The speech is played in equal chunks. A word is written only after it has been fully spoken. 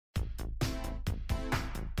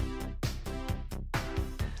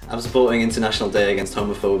I'm supporting International Day Against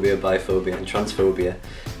Homophobia, Biphobia and Transphobia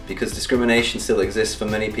because discrimination still exists for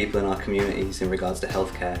many people in our communities in regards to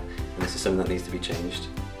healthcare, and this is something that needs to be changed.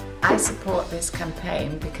 I support this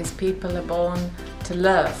campaign because people are born to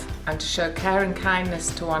love and to show care and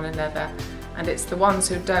kindness to one another, and it's the ones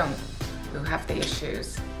who don't who have the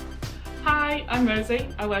issues. Hi, I'm Rosie.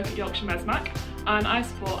 I work at Yorkshire MESMAC and I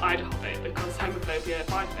support IDAHoBiT because homophobia,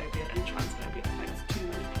 biphobia and transphobia affects too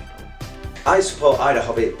many people. I support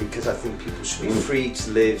IDAHoBiT because I think people should be free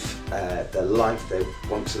to live the life they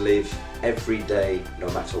want to live every day, no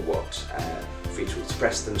matter what. Free to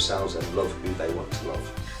express themselves and love who they want to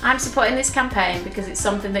love. I'm supporting this campaign because it's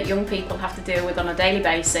something that young people have to deal with on a daily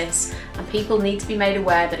basis, and people need to be made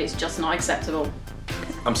aware that it's just not acceptable.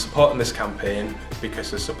 I'm supporting this campaign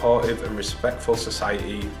because a supportive and respectful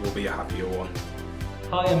society will be a happier one.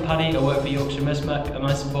 Hi, I'm Paddy, I work for Yorkshire MESMAC and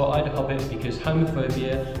I support IDAHoBiT because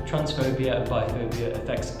homophobia, transphobia and biphobia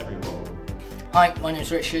affects everyone. Hi, my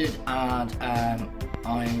name's Richard and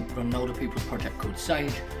I run an older people's project called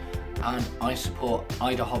SAGE, and I support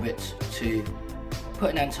IDAHoBiT to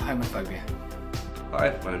put an end to homophobia.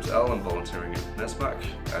 Hi, my name's El, I'm volunteering at MESMAC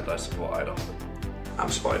and I support IDAHoBiT. I'm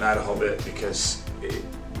supporting IDAHoBiT because it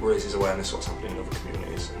raises awareness of what's happening in other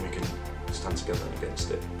communities and we can stand together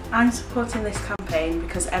against it. I'm supporting this campaign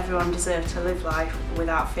because everyone deserves to live life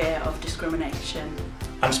without fear of discrimination.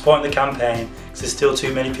 I'm supporting the campaign because there's still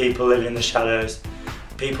too many people living in the shadows.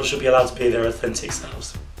 People should be allowed to be their authentic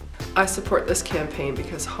selves. I support this campaign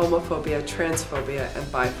because homophobia, transphobia and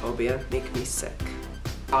biphobia make me sick.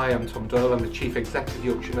 Hi, I'm Tom Doyle, I'm the Chief Executive of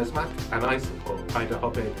Yorkshire MESMAC and I support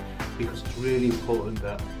IDAHoBiT because it's really important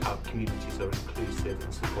that our communities are inclusive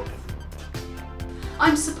and supportive.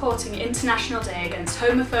 I'm supporting International Day Against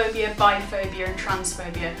Homophobia, Biphobia and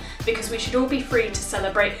Transphobia because we should all be free to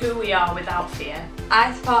celebrate who we are without fear.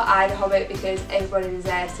 I support IDAHoBiT because everybody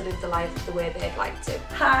deserves to live the life the way they'd like to.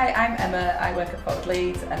 Hi, I'm Emma, I work at Forward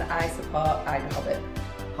Leeds and I support IDAHoBiT.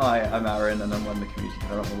 Hi, I'm Aaron and I'm one of the community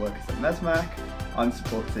development workers at MESMAC. I'm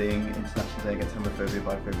supporting International Day Against Homophobia,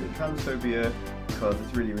 Biphobia and Transphobia because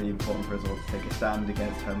it's really important for us all to take a stand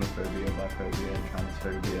against homophobia, biphobia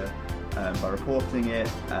and transphobia by reporting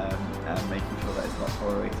it and making sure that it's not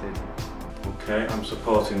tolerated. Okay, I'm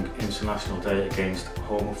supporting International Day Against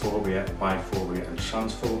Homophobia, Biphobia and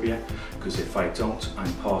Transphobia because if I don't,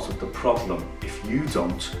 I'm part of the problem. If you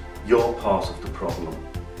don't, you're part of the problem.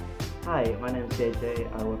 Hi, my name is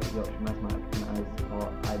JJ, I work at Yorkshire MESMAC and I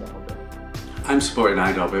support IDAHoBiT. I'm supporting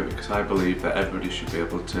IDAHoBiT because I believe that everybody should be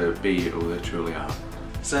able to be who they truly are.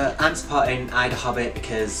 So I'm supporting IDAHoBiT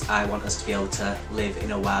because I want us to be able to live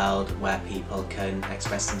in a world where people can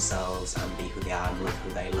express themselves and be who they are and live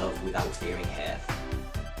who they love without fearing hate.